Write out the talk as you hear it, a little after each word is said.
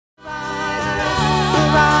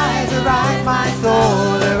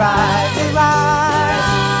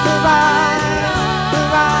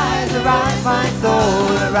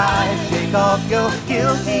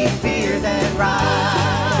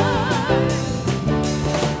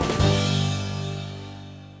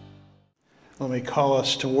Let me call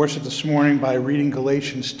us to worship this morning by reading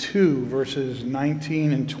Galatians 2, verses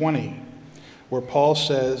 19 and 20, where Paul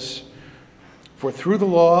says, "For through the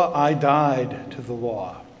law I died to the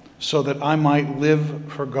law, so that I might live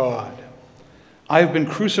for God. I have been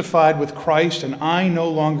crucified with Christ, and I no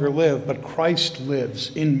longer live, but Christ lives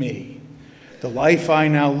in me. The life I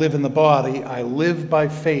now live in the body, I live by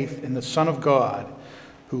faith in the Son of God,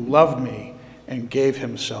 who loved me and gave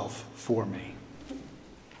himself for me."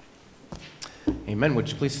 Amen. Would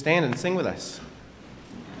you please stand and sing with us?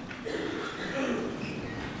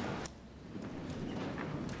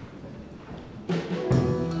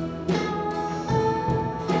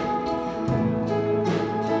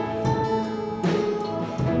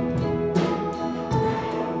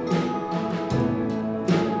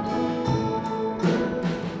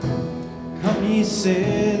 Come ye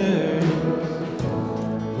sinners,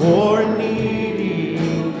 poor and needy,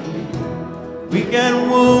 weak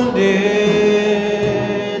and wounded,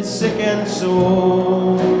 sick and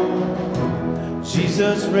sore.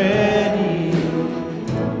 Jesus ready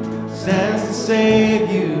stands to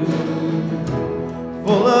save you,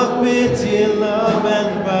 full of pity, love,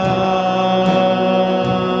 and power.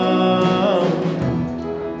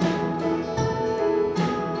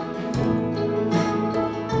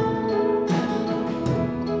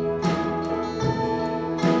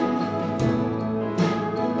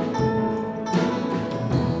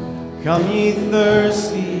 Come ye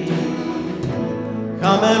thirsty,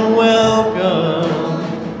 come and welcome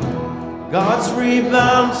God's free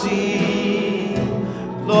bounty,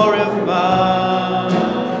 glorified.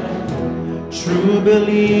 True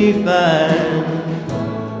belief and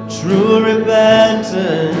true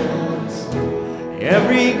repentance,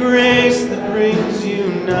 every grace that brings you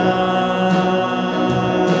nigh.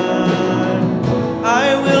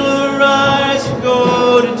 I will arise and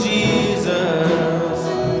go to Jesus.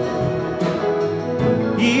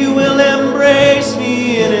 He will embrace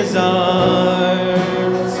me in his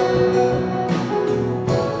arms,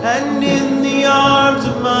 and in the arms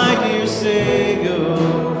of my dear Savior,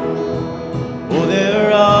 oh,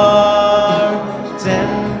 there are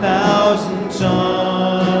 10,000 charms.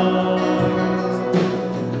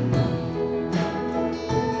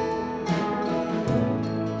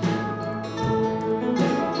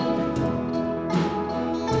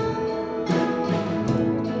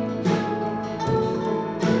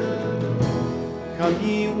 Come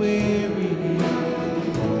ye weary,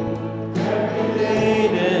 heavy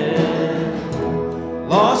laden,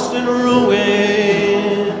 lost and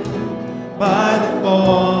ruined by the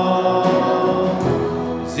fall.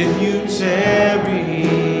 As if you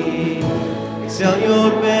tarry, till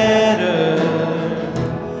you're better,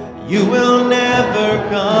 you will never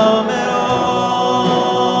come at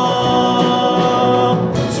all.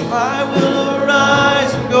 So I will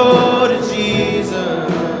arise and go to Jesus.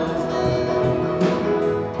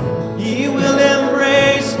 He will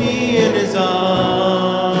embrace me in his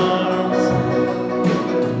arms,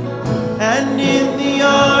 and in the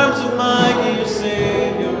arms of my dear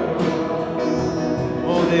Savior,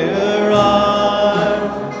 oh, there are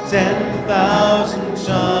 10,000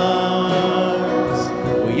 charms.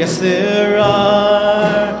 Oh, yes, there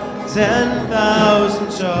are 10,000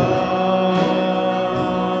 charms.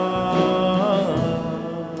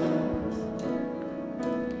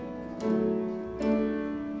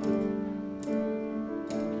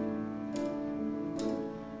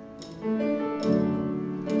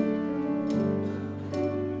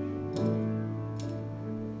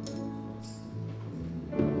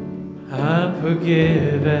 I'm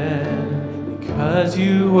forgiven because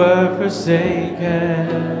you were forsaken.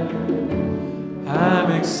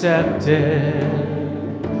 I'm accepted,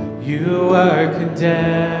 you were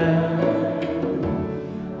condemned.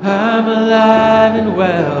 I'm alive and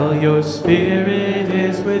well, your spirit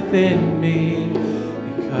is within me,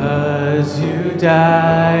 because you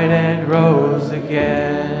died and rose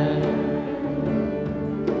again.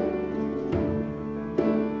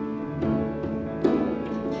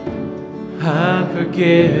 I'm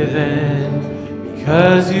forgiven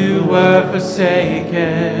because you were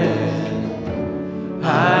forsaken.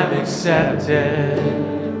 I'm accepted,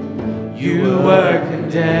 you were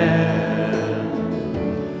condemned.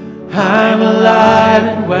 I'm alive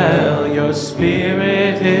and well, your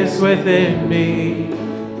spirit is within me,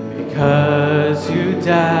 because you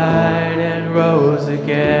died and rose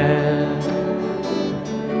again.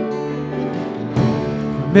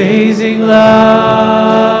 Amazing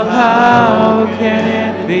love, how can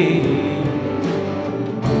it be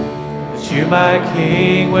that you, my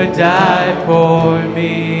King, would die for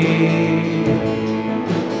me?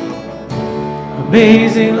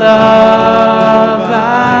 Amazing love,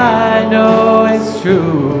 I know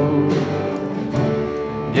true.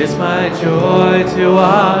 It's my joy to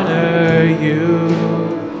honor you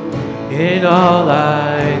in all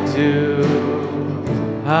I do.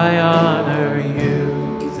 I honor you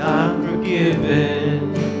 'cause I'm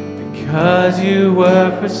forgiven, because you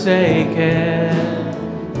were forsaken.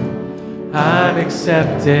 I'm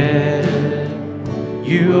accepted,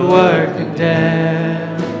 you were condemned.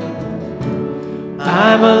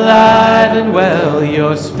 I'm alive and well,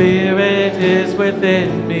 your spirit is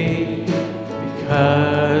within me,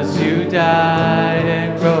 because you died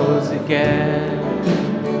and rose again.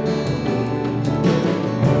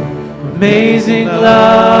 Amazing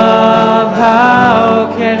love,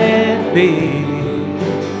 how can it be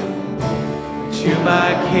that you, my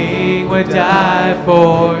King, would die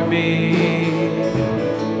for me?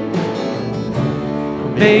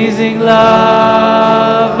 Amazing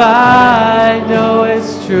love, I know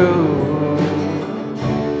it's true,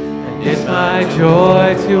 and it's my joy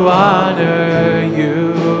to honor you.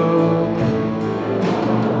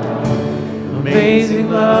 Amazing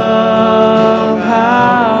love,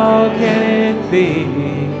 how can it be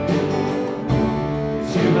that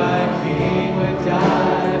you, my King, would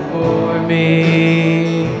die for me?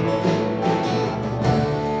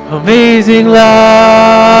 Amazing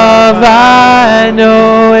love, I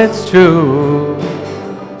know it's true,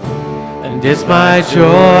 and it's my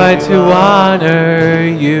joy to honor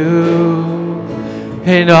you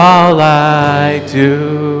in all I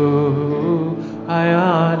do. I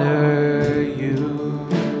honor you.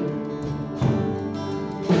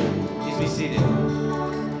 Please be seated.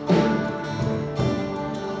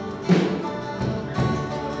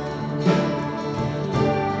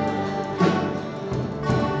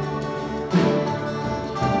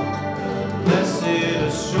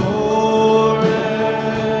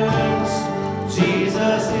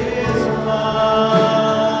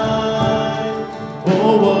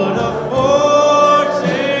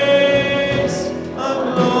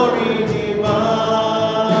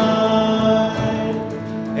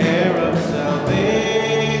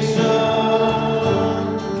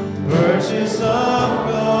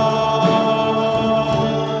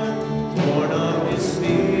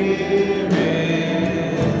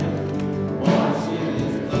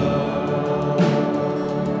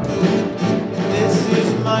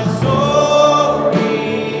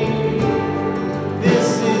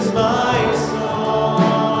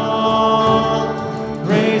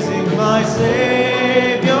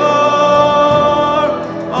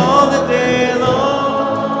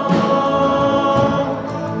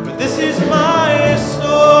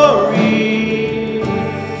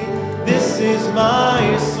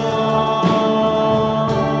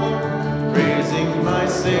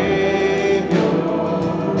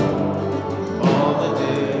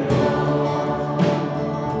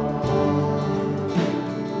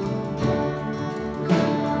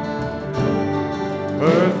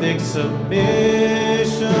 Perfect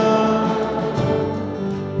submission,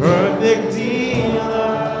 perfect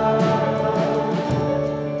delight,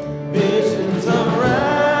 visions of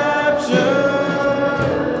rapture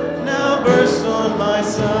now burst on my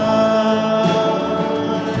side,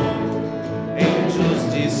 angels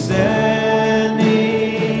descending,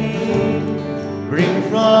 bring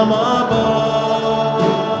from above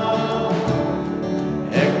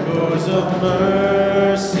echoes of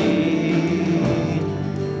mercy,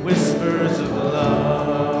 whispers of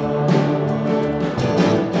love.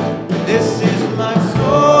 This is my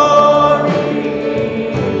story,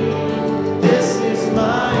 this is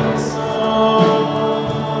my song,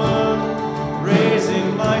 praising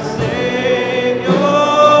my Savior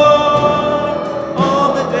all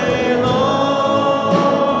the day long.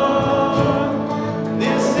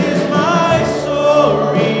 This is my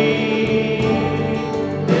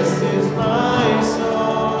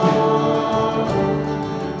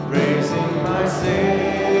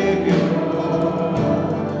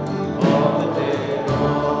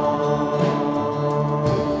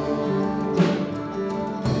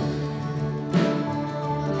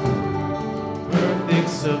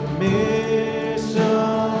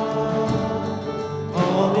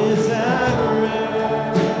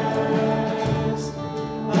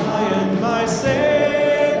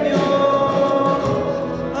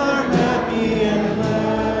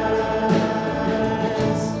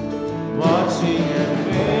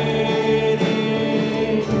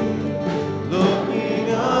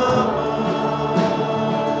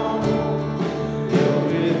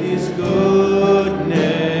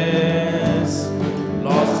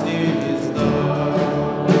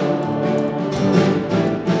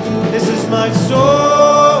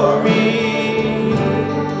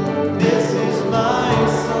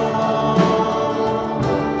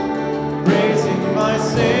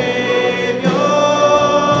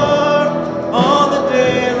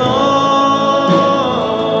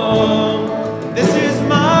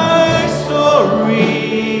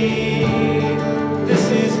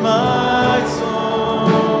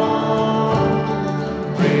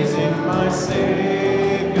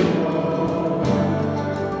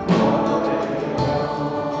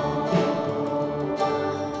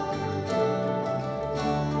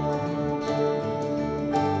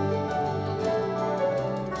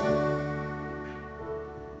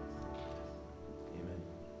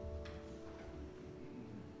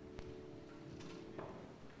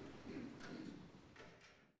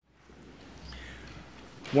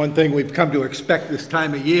One thing we've come to expect this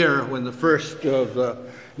time of year, when the first of the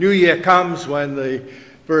new year comes, when the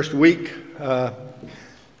first week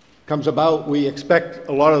comes about, we expect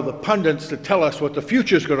a lot of the pundits to tell us what the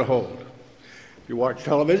future is going to hold. If you watch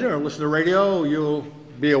television or listen to radio, you'll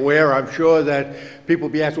be aware, I'm sure, that people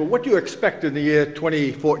will be asked, well, what do you expect in the year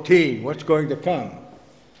 2014? What's going to come?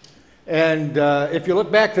 And if you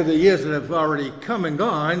look back to the years that have already come and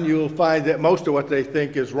gone, you'll find that most of what they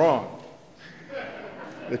think is wrong.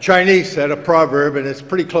 The Chinese had a proverb, and it's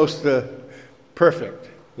pretty close to perfect.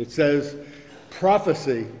 It says,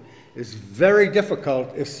 prophecy is very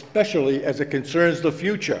difficult, especially as it concerns the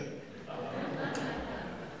future.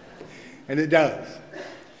 And it does.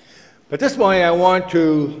 But this morning I want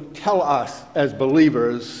to tell us as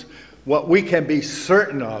believers what we can be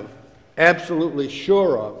certain of, absolutely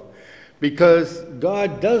sure of, because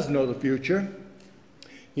God does know the future.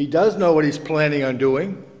 He does know what He's planning on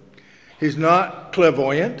doing. He's not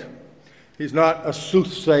clairvoyant. He's not a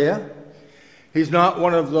soothsayer. He's not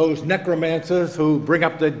one of those necromancers who bring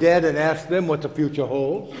up the dead and ask them what the future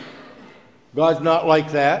holds. God's not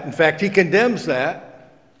like that. In fact, He condemns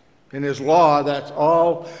that. In His law, that's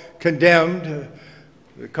all condemned.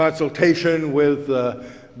 The consultation with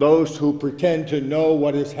those who pretend to know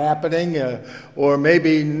what is happening, or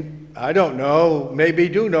maybe, I don't know, maybe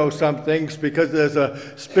do know some things because there's a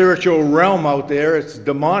spiritual realm out there. It's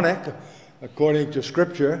demonic, according to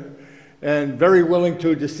Scripture, and very willing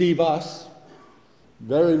to deceive us,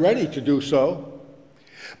 very ready to do so.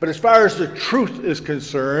 But as far as the truth is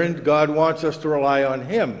concerned, God wants us to rely on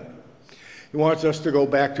Him. He wants us to go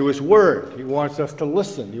back to His Word. He wants us to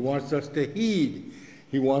listen. He wants us to heed.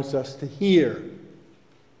 He wants us to hear.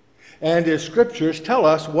 And His Scriptures tell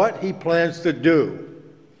us what He plans to do.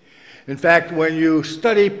 In fact, when you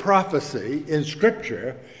study prophecy in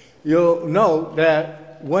Scripture, you'll note that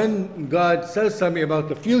when God says something about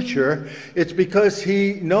the future, it's because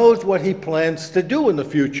He knows what He plans to do in the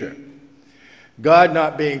future. God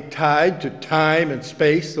not being tied to time and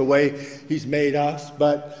space the way He's made us,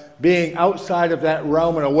 but being outside of that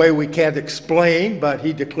realm in a way we can't explain, but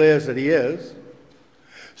He declares that He is.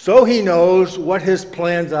 So He knows what His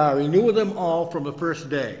plans are. He knew them all from the first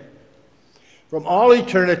day. From all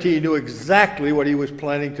eternity, He knew exactly what He was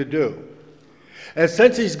planning to do. And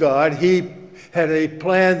since He's God, He had a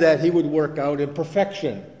plan that He would work out in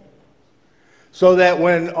perfection, so that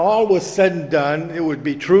when all was said and done, it would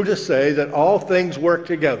be true to say that all things work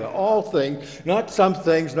together. All things, not some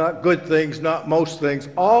things, not good things, not most things,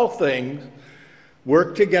 all things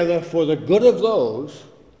work together for the good of those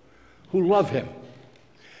who love Him.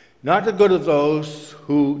 Not the good of those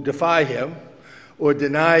who defy Him or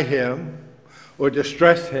deny Him or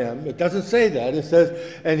distress Him. It doesn't say that. It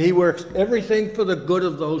says, and He works everything for the good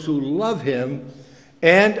of those who love Him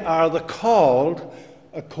and are the called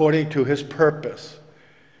according to His purpose.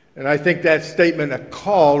 And I think that statement,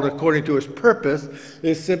 called according to His purpose,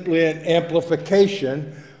 is simply an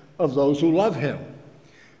amplification of those who love Him.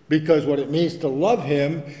 Because what it means to love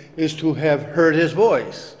Him is to have heard His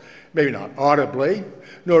voice. Maybe not audibly,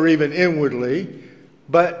 nor even inwardly,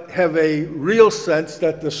 but have a real sense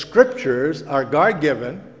that the Scriptures are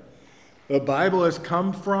God-given. The Bible has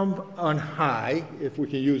come from on high, if we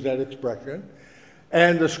can use that expression,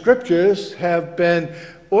 and the Scriptures have been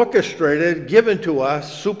orchestrated, given to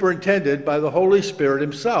us, superintended by the Holy Spirit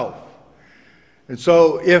Himself. And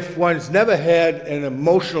so if one's never had an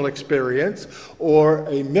emotional experience or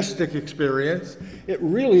a mystic experience, it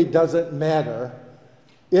really doesn't matter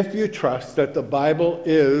if you trust that the Bible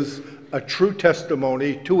is a true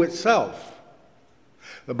testimony to itself.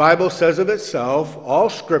 The Bible says of itself, all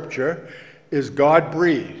Scripture is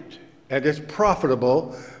God-breathed, and it's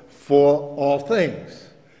profitable for all things.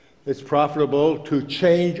 It's profitable to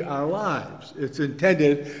change our lives. It's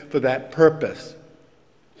intended for that purpose.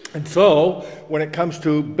 And so, when it comes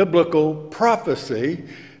to biblical prophecy,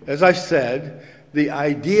 as I said, the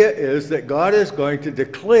idea is that God is going to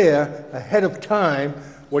declare ahead of time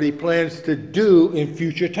what He plans to do in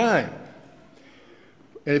future time.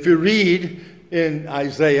 And if you read in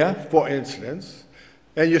Isaiah, for instance,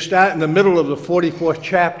 and you start in the middle of the 44th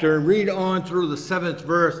chapter and read on through the 7th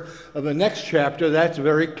verse of the next chapter, that's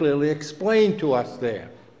very clearly explained to us there.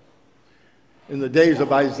 In the days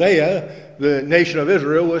of Isaiah, the nation of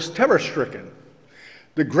Israel was terror-stricken.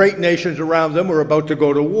 The great nations around them were about to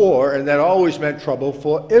go to war, and that always meant trouble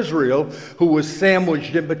for Israel, who was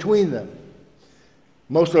sandwiched in between them.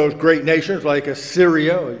 Most of those great nations, like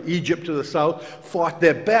Assyria or Egypt to the south, fought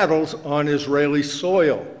their battles on Israeli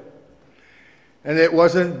soil. And it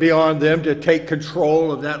wasn't beyond them to take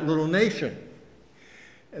control of that little nation.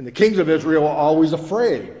 And the kings of Israel were always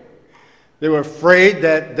afraid They were afraid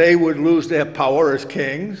that they would lose their power as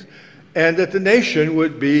kings and that the nation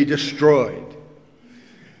would be destroyed.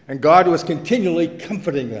 And God was continually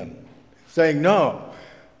comforting them, saying, no,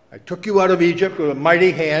 I took you out of Egypt with a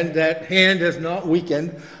mighty hand. That hand has not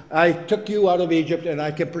weakened. I took you out of Egypt and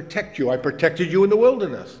I can protect you. I protected you in the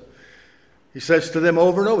wilderness. He says to them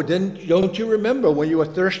over and over, don't you remember when you were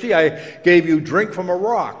thirsty, I gave you drink from a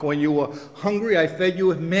rock. When you were hungry, I fed you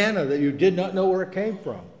with manna that you did not know where it came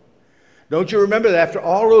from. Don't you remember that after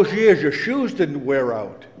all those years, your shoes didn't wear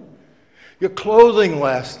out? Your clothing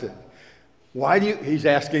lasted. He's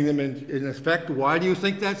asking them in effect, why do you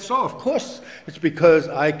think that's so? Of course, it's because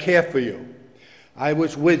I care for you. I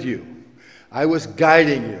was with you. I was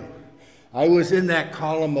guiding you. I was in that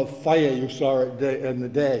column of fire you saw in the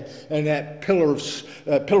day, and that pillar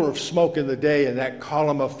of smoke in the day, and that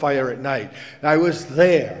column of fire at night. I was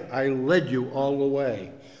there. I led you all the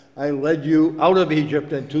way. I led you out of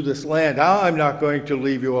Egypt and to this land. Now I'm not going to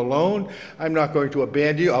leave you alone. I'm not going to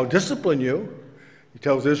abandon you. I'll discipline you. He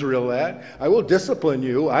tells Israel that. I will discipline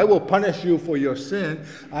you. I will punish you for your sin.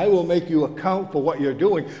 I will make you account for what you're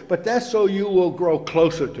doing. But that's so you will grow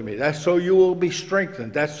closer to me. That's so you will be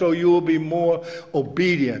strengthened. That's so you will be more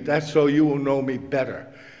obedient. That's so you will know me better.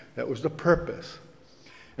 That was the purpose.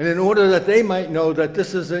 And in order that they might know that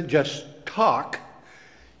this isn't just talk,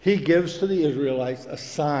 he gives to the Israelites a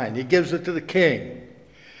sign. He gives it to the king.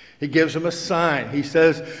 He gives them a sign. He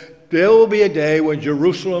says, there will be a day when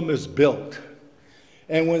Jerusalem is built.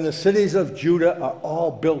 And when the cities of Judah are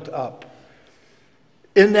all built up,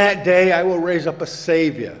 in that day I will raise up a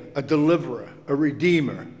Savior, a deliverer, a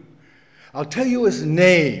Redeemer. I'll tell you his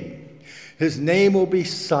name. His name will be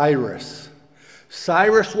Cyrus.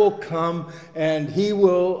 Cyrus will come and he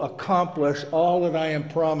will accomplish all that I am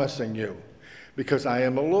promising you, because I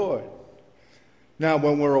am the Lord. Now,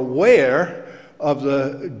 when we're aware of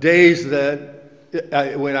the days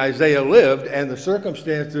that when Isaiah lived and the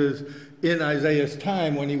circumstances in Isaiah's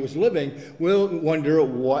time when he was living, we'll wonder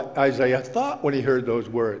what Isaiah thought when he heard those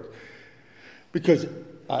words. Because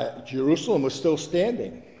Jerusalem was still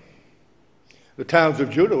standing. The towns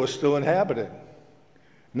of Judah were still inhabited.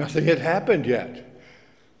 Nothing had happened yet.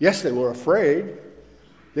 Yes, they were afraid.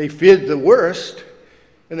 They feared the worst,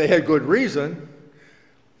 and they had good reason.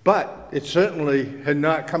 But it certainly had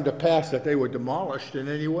not come to pass that they were demolished in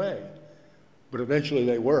any way. But eventually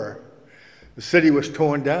they were. The city was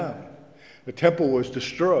torn down. The temple was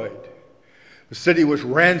destroyed. The city was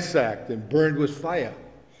ransacked and burned with fire.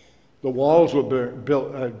 The walls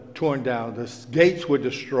were torn down. The gates were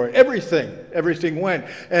destroyed. Everything went.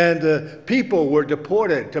 And the people were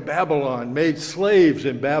deported to Babylon, made slaves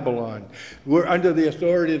in Babylon. We're under the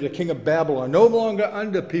authority of the king of Babylon, no longer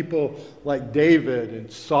under people like David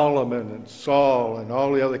and Solomon and Saul and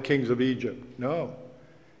all the other kings of Egypt. No.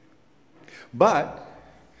 But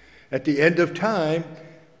at the end of time,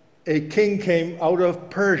 a king came out of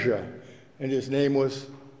Persia, and his name was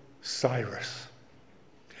Cyrus.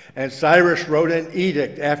 And Cyrus wrote an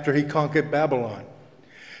edict after he conquered Babylon.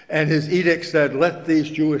 And his edict said, let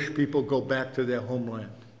these Jewish people go back to their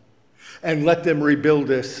homeland, and let them rebuild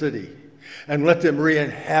their city, and let them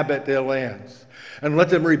re-inhabit their lands, and let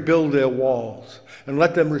them rebuild their walls, and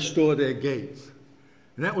let them restore their gates.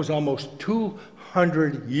 And that was almost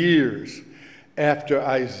 200 years after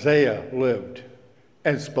Isaiah lived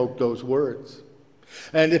and spoke those words.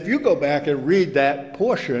 And if you go back and read that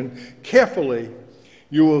portion carefully,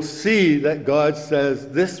 you will see that God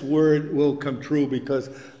says this word will come true because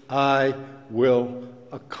I will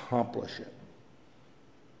accomplish it.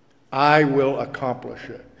 I will accomplish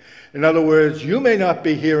it. In other words, you may not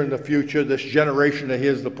be here in the future, this generation that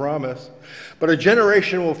hears the promise, but a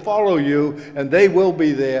generation will follow you and they will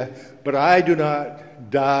be there, but I do not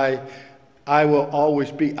die. I will always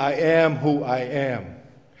be. I am who I am.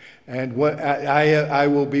 And I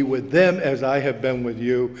will be with them as I have been with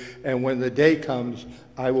you. And when the day comes,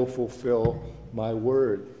 I will fulfill my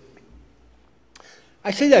word.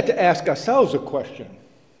 I say that to ask ourselves a question.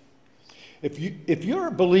 If you're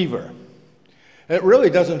a believer, and it really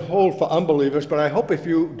doesn't hold for unbelievers, but I hope if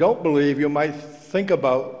you don't believe, you might think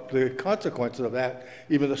about the consequences of that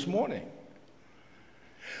even this morning.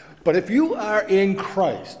 But if you are in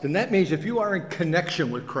Christ, and that means if you are in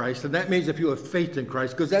connection with Christ, and that means if you have faith in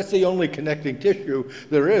Christ, because that's the only connecting tissue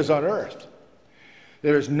there is on earth.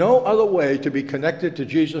 There is no other way to be connected to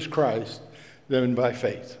Jesus Christ than by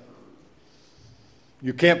faith.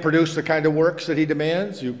 You can't produce the kind of works that he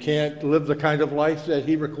demands. You can't live the kind of life that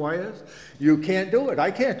he requires. You can't do it.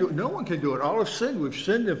 I can't do it. No one can do it. All have sinned. We've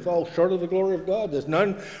sinned and fall short of the glory of God. There's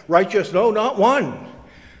none righteous, no, not one.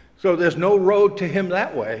 So there's no road to him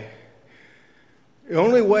that way. The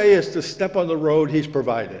only way is to step on the road he's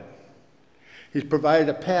provided. He's provided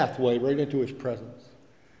a pathway right into his presence.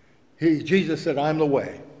 Jesus said, I'm the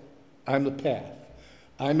way. I'm the path.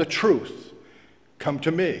 I'm the truth. Come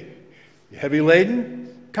to me. You're heavy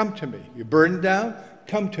laden? Come to me. You're burdened down?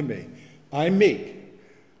 Come to me. I'm meek.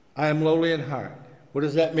 I am lowly in heart. What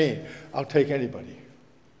does that mean? I'll take anybody.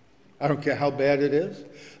 I don't care how bad it is.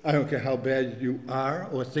 I don't care how bad you are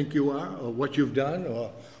or think you are or what you've done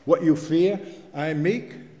or what you fear. I'm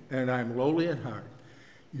meek and I'm lowly in heart.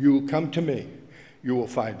 You come to me. You will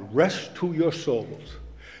find rest to your souls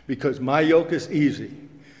because my yoke is easy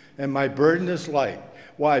and my burden is light.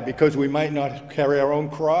 Why? Because we might not carry our own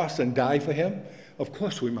cross and die for him? Of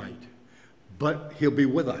course we might. But he'll be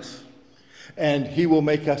with us. And he will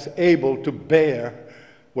make us able to bear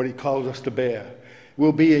what he calls us to bear.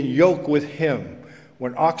 We'll be in yoke with him.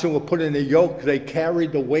 When oxen were put in a yoke, they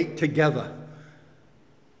carried the weight together.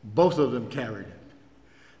 Both of them carried it.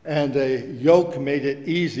 And a yoke made it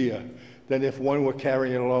easier than if one were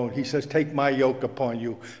carrying it alone. He says, take my yoke upon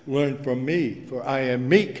you. Learn from me, for I am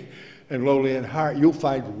meek and lowly in heart. You'll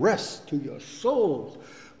find rest to your souls.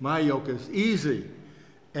 My yoke is easy,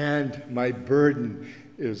 and my burden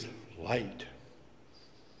is light.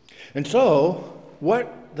 And so,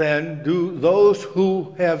 what then do those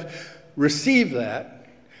who have received that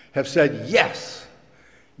have said, yes,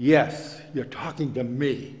 yes, you're talking to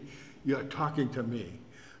me. You're talking to me.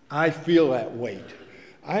 I feel that weight.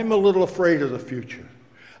 I'm a little afraid of the future.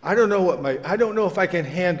 I don't know if I can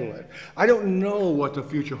handle it. I don't know what the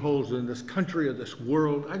future holds in this country or this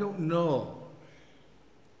world. I don't know.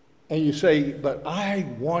 And you say, but I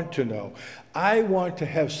want to know. I want to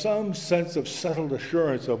have some sense of settled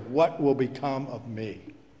assurance of what will become of me.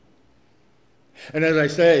 And as I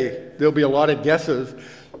say, there'll be a lot of guesses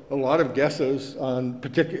on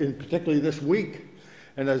particularly this week.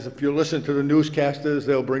 And as if you listen to the newscasters,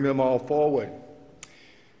 they'll bring them all forward.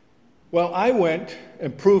 Well, I went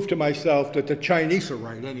and proved to myself that the Chinese are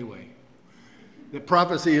right anyway. That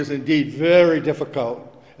prophecy is indeed very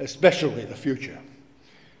difficult, especially the future.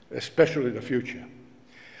 Especially the future.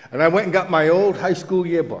 And I went and got my old high school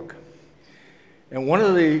yearbook. And one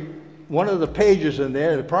of the pages in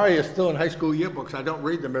there, it probably is still in high school yearbooks, I don't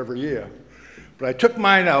read them every year, but I took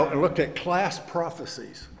mine out and looked at class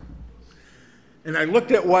prophecies. And I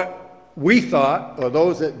looked at what we thought, or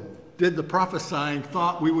those that did the prophesying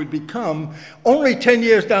thought we would become only 10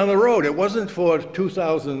 years down the road. It wasn't for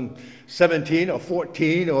 2017 or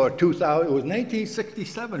 14 or 2000, it was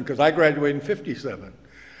 1967 because I graduated in 57.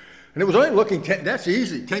 And it was only looking, that's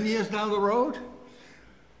easy, 10 years down the road,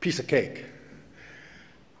 piece of cake.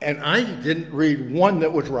 And I didn't read one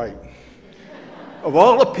that was right. Of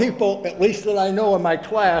all the people, at least that I know in my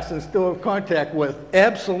class and still have contact with,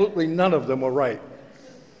 absolutely none of them were right,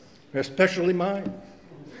 especially mine.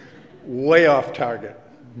 Way off target.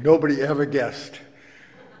 Nobody ever guessed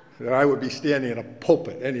that I would be standing in a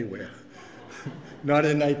pulpit anywhere. Not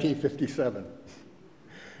in 1957.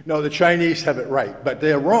 No, the Chinese have it right, but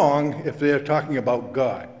they're wrong if they're talking about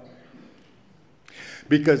God.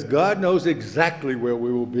 Because God knows exactly where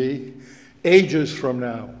we will be ages from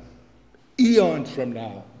now, eons from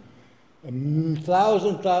now,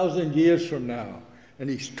 1,000 years from now, and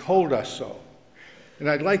he's told us so. And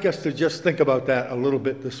I'd like us to just think about that a little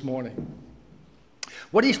bit this morning.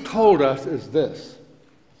 What he's told us is this,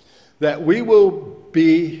 that we will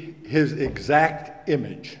be his exact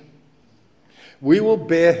image. We will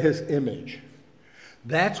bear his image.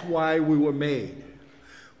 That's why we were made.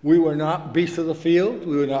 We were not beasts of the field.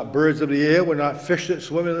 We were not birds of the air. We're not fish that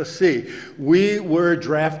swim in the sea. We were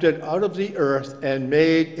drafted out of the earth and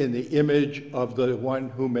made in the image of the one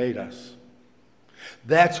who made us.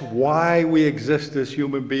 That's why we exist as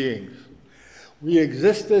human beings. We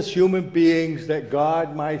exist as human beings that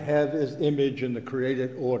God might have his image in the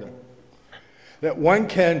created order. That one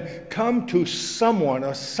can come to someone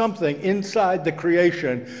or something inside the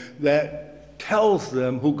creation that tells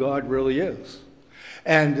them who God really is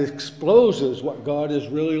and exposes what God is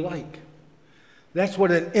really like. That's what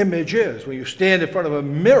an image is. When you stand in front of a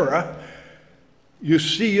mirror, you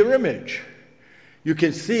see your image. You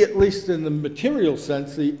can see, at least in the material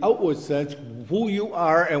sense, the outward sense, who you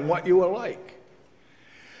are and what you are like.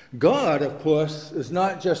 God, of course, is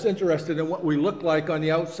not just interested in what we look like on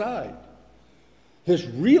the outside. His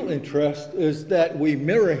real interest is that we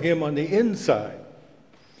mirror him on the inside.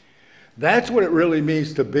 That's what it really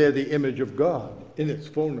means to bear the image of God in its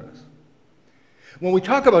fullness. When we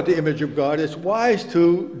talk about the image of God, it's wise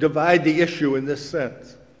to divide the issue in this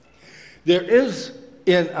sense. There is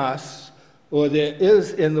in us, or there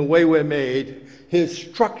is in the way we're made, his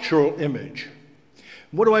structural image.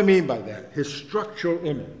 What do I mean by that? His structural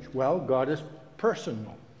image. Well, God is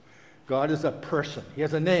personal. God is a person. He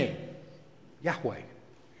has a name, Yahweh.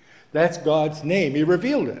 That's God's name. He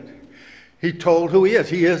revealed it. He told who he is.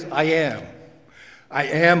 He is I am. I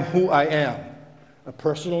am who I am. A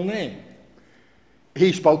personal name.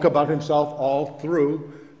 He spoke about himself all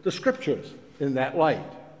through the scriptures in that light.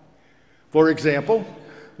 For example,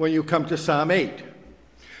 when you come to Psalm 8.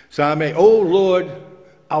 Psalm 8, O Lord,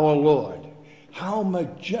 our Lord, how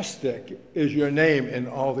majestic is your name in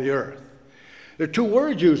all the earth. There are two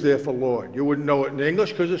words used there for Lord. You wouldn't know it in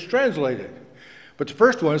English because it's translated. But the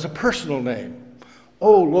first one is a personal name.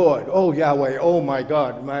 Oh Lord, oh Yahweh, oh my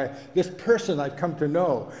God, this person I've come to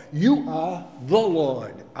know. You are the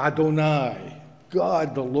Lord, Adonai,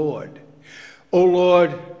 God the Lord. Oh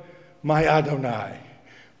Lord, my Adonai,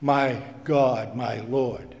 my God, my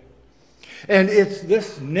Lord. And it's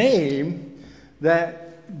this name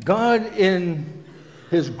that God in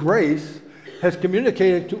his grace has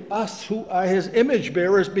communicated to us who are his image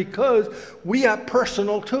bearers because we are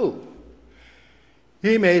personal too.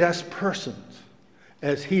 He made us persons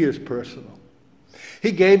as he is personal.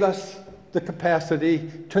 He gave us the capacity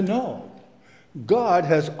to know. God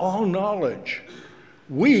has all knowledge.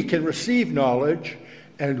 We can receive knowledge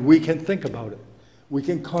and we can think about it. We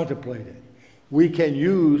can contemplate it. We can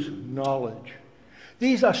use knowledge.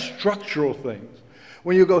 These are structural things.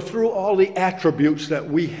 When you go through all the attributes that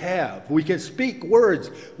we have, we can speak words,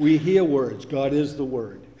 we hear words. God is the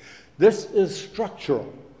Word. This is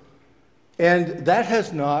structural. And that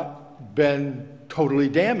has not been totally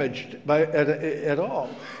damaged at all.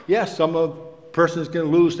 Yes, persons can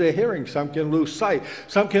lose their hearing, some can lose sight,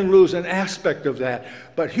 some can lose an aspect of that.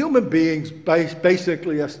 But human beings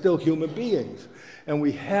basically are still human beings. And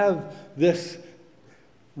we have this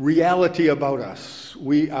reality about us.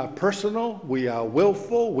 We are personal, we are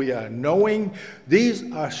willful, we are knowing.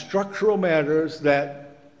 These are structural matters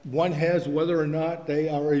that one has whether or not they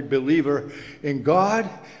are a believer in God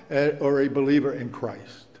or a believer in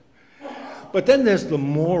Christ. But then there's the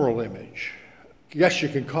moral image. Yes, you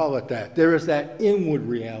can call it that. There is that inward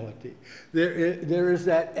reality. There is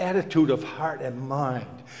that attitude of heart and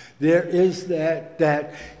mind. There is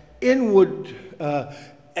that inward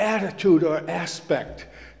attitude or aspect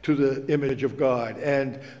to the image of God.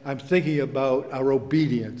 And I'm thinking about our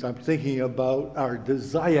obedience. I'm thinking about our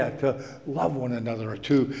desire to love one another,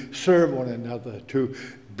 to serve one another, to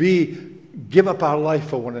give up our life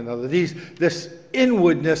for one another. This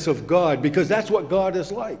inwardness of God, because that's what God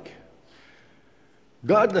is like.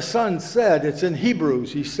 God the Son said, it's in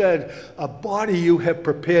Hebrews, he said, a body you have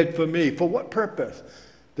prepared for me. For what purpose?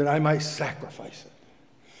 That I might sacrifice it.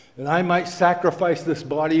 That I might sacrifice this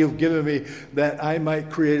body you've given me, that I might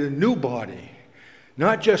create a new body.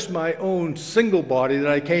 Not just my own single body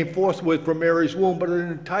that I came forth with from Mary's womb, but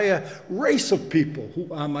an entire race of people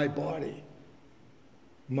who are my body.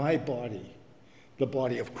 My body, the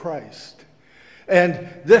body of Christ. And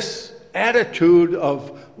this attitude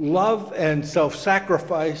of love and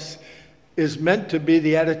self-sacrifice is meant to be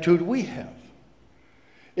the attitude we have.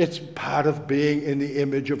 It's part of being in the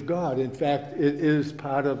image of God. In fact, it is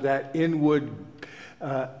part of that inward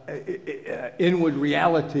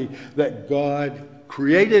reality that God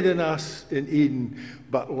created in us in Eden,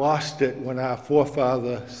 but lost it when our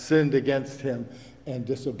forefather sinned against him and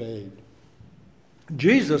disobeyed.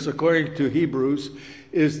 Jesus, according to Hebrews,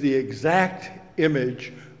 is the exact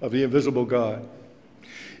image of the invisible God.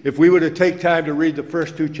 If we were to take time to read the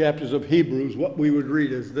first two chapters of Hebrews, what we would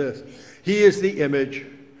read is this. He is the image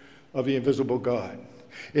of the invisible God.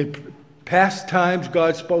 In past times,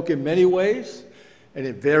 God spoke in many ways and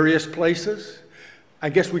in various places. I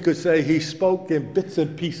guess we could say he spoke in bits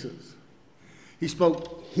and pieces. He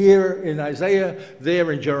spoke here in Isaiah,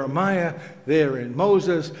 there in Jeremiah, there in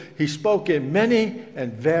Moses. He spoke in many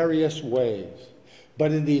and various ways.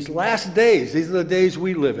 But in these last days, these are the days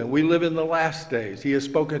we live in. We live in the last days. He has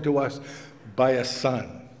spoken to us by a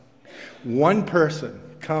Son. One person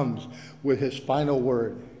comes with his final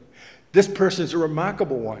word. This person is a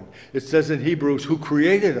remarkable one. It says in Hebrews, who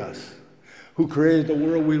created us, who created the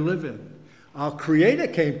world we live in. Our Creator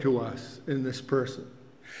came to us in this person.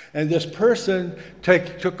 And this person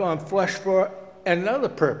took on flesh for another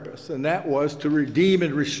purpose, and that was to redeem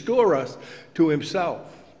and restore us to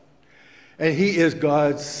himself. And he is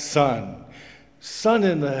God's Son. Son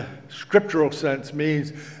in the scriptural sense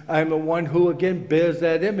means I'm the one who again bears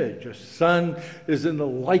that image. A son is in the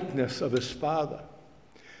likeness of his father.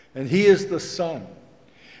 And he is the Son.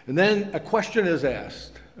 And then a question is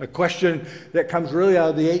asked, a question that comes really out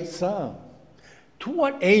of the 8th Psalm. To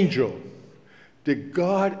what angel did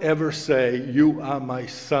God ever say, you are my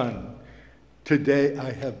son, Today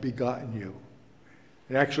I have begotten you.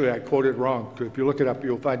 And actually, I quoted wrong, because if you look it up,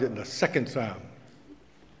 you'll find it in the second Psalm.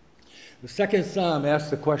 The second Psalm asks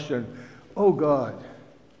the question, oh God,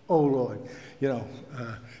 oh Lord,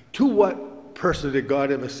 to what person did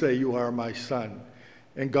God ever say, you are my son?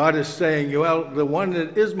 And God is saying, well, the one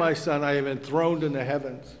that is my son, I have enthroned in the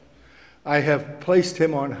heavens. I have placed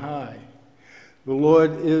him on high. The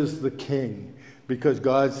Lord is the king, because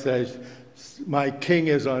God says, my king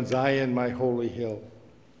is on Zion, my holy hill.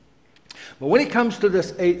 But when it comes to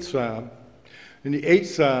this 8th Psalm, in the 8th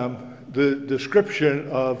Psalm, the description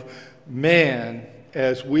of man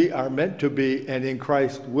as we are meant to be and in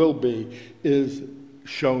Christ will be is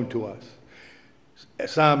shown to us.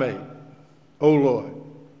 Psalm 8, O Lord,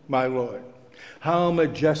 my Lord, how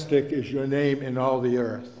majestic is your name in all the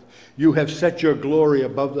earth. You have set your glory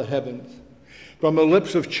above the heavens. From the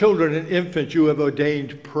lips of children and infants you have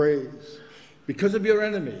ordained praise. Because of your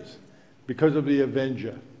enemies, because of the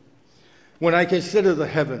avenger. When I consider the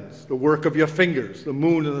heavens, the work of your fingers, the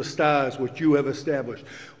moon and the stars which you have established,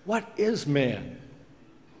 what is man?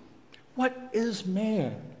 What is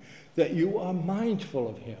man that you are mindful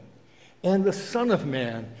of him? And the Son of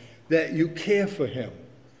Man that you care for him?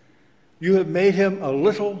 You have made him a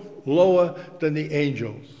little lower than the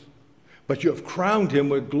angels, but you have crowned him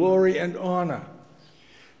with glory and honor.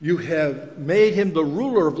 You have made him the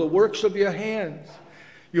ruler of the works of your hands.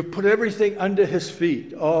 You've put everything under his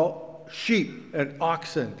feet, all sheep and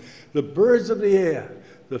oxen, the birds of the air,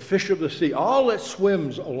 the fish of the sea, all that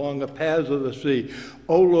swims along the paths of the sea.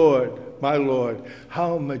 O Lord, my Lord,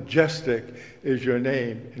 how majestic is your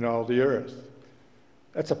name in all the earth.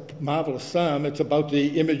 That's a marvelous psalm. It's about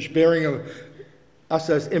the image bearing of us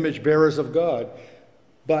as image bearers of God.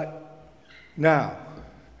 But now,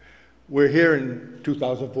 we're here in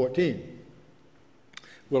 2014.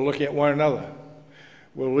 We're looking at one another.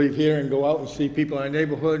 We'll leave here and go out and see people in our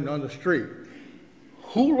neighborhood and on the street.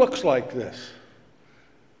 Who looks like this?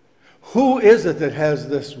 Who is it that has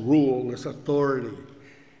this rule, this authority?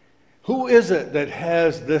 Who is it that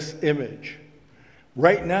has this image?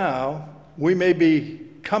 Right now, we may be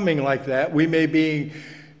coming like that. We may be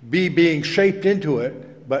being shaped into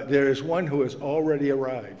it, but there is one who has already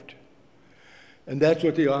arrived. And that's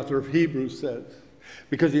what the author of Hebrews says.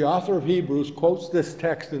 Because the author of Hebrews quotes this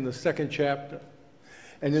text in the 2nd chapter.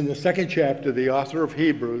 And in the 2nd chapter, the author of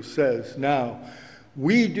Hebrews says, now,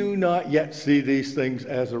 we do not yet see these things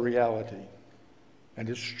as a reality. And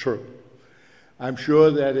it's true. I'm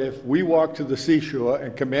sure that if we walked to the seashore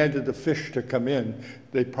and commanded the fish to come in,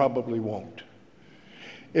 they probably won't.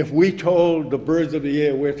 If we told the birds of the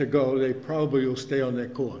air where to go, they probably will stay on their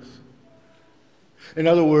course. In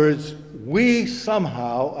other words, we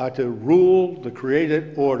somehow are to rule the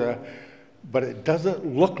created order, but it doesn't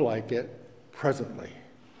look like it presently.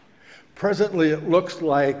 Presently, it looks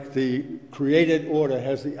like the created order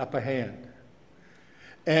has the upper hand.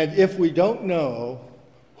 And if we don't know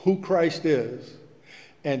who Christ is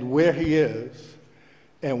and where he is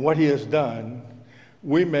and what he has done,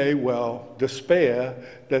 we may well despair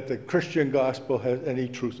that the Christian gospel has any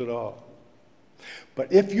truth at all.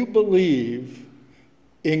 But if you believe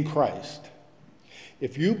in Christ,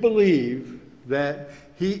 if you believe that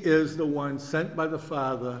he is the one sent by the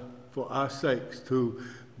Father for our sakes to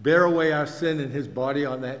bear away our sin in his body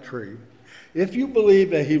on that tree, if you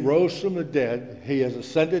believe that he rose from the dead, he has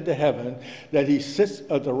ascended to heaven, that he sits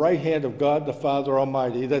at the right hand of God the Father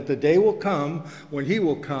Almighty, that the day will come when he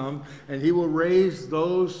will come and he will raise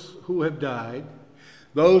those who have died,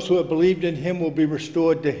 those who have believed in him will be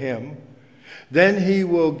restored to him, then he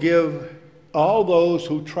will give all those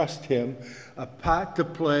who trust him a part to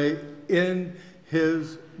play in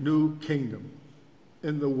his new kingdom,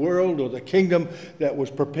 in the world or the kingdom that was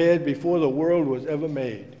prepared before the world was ever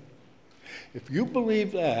made. If you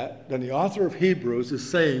believe that, then the author of Hebrews is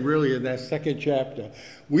saying really in that 2nd chapter,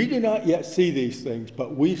 we do not yet see these things,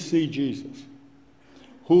 but we see Jesus,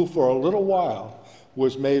 who for a little while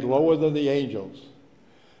was made lower than the angels,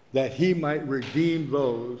 that he might redeem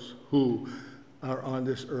those who are on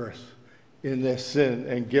this earth in their sin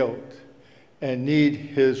and guilt and need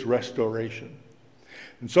his restoration.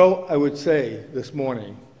 And so I would say this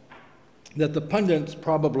morning that the pundits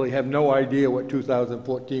probably have no idea what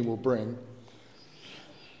 2014 will bring.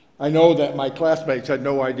 I know that my classmates had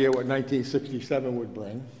no idea what 1967 would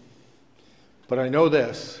bring. But I know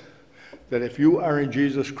this, that if you are in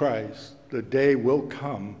Jesus Christ, the day will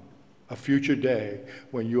come, a future day,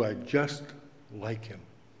 when you are just like him.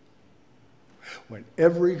 When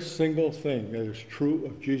every single thing that is true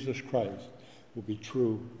of Jesus Christ will be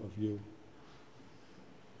true of you.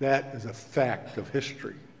 That is a fact of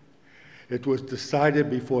history. It was decided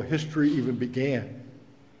before history even began.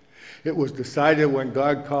 It was decided when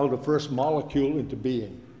God called the first molecule into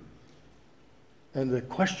being. And the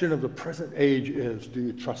question of the present age is, do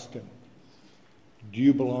you trust him? Do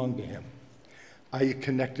you belong to him? Are you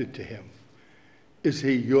connected to him? Is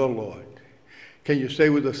he your Lord? Can you say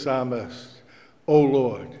with the psalmist, O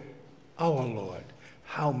Lord, our Lord,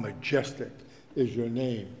 how majestic is your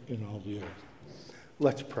name in all the earth?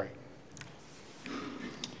 Let's pray.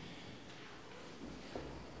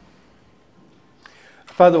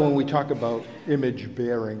 Father, when we talk about image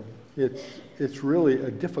bearing, it's really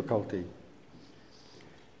a difficulty.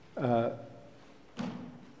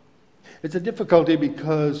 It's a difficulty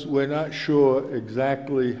because we're not sure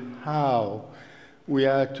exactly how we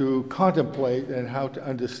are to contemplate and how to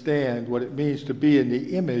understand what it means to be in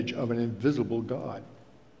the image of an invisible God.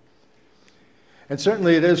 And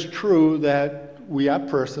certainly it is true that we are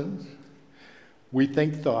persons, we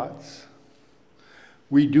think thoughts,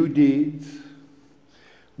 we do deeds.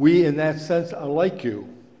 We, in that sense, are like you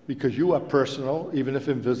because you are personal, even if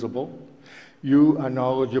invisible. You are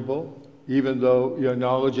knowledgeable, even though your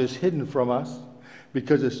knowledge is hidden from us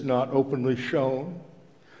because it's not openly shown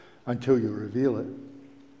until you reveal it.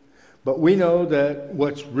 But we know that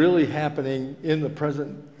what's really happening in the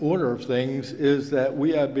present order of things is that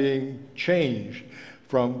we are being changed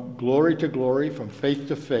from glory to glory, from faith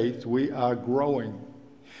to faith. We are growing.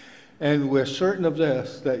 And we're certain of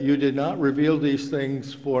this, that you did not reveal these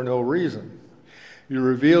things for no reason. You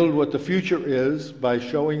revealed what the future is by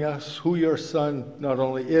showing us who your Son not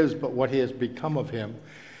only is, but what he has become of him,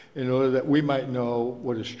 in order that we might know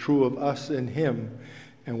what is true of us in him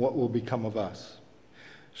and what will become of us.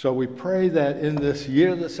 So we pray that in this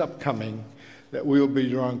year that's upcoming, that we will be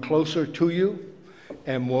drawn closer to you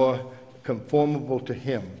and more conformable to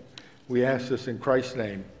him. We ask this in Christ's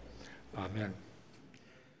name. Amen.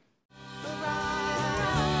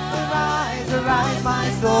 Arise, arise, my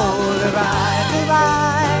soul, arise,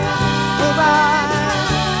 arise, arise,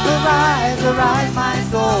 arise, arise, my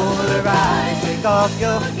soul, arise, shake off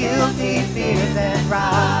your guilty fears and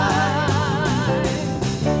rise.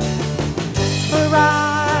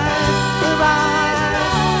 Arise, arise,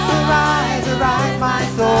 arise, arise, my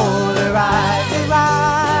soul, arise,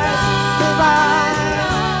 arise, arise,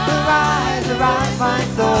 arise, arise, my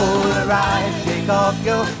soul, arise, shake off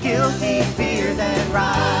your guilty fears and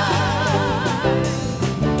rise.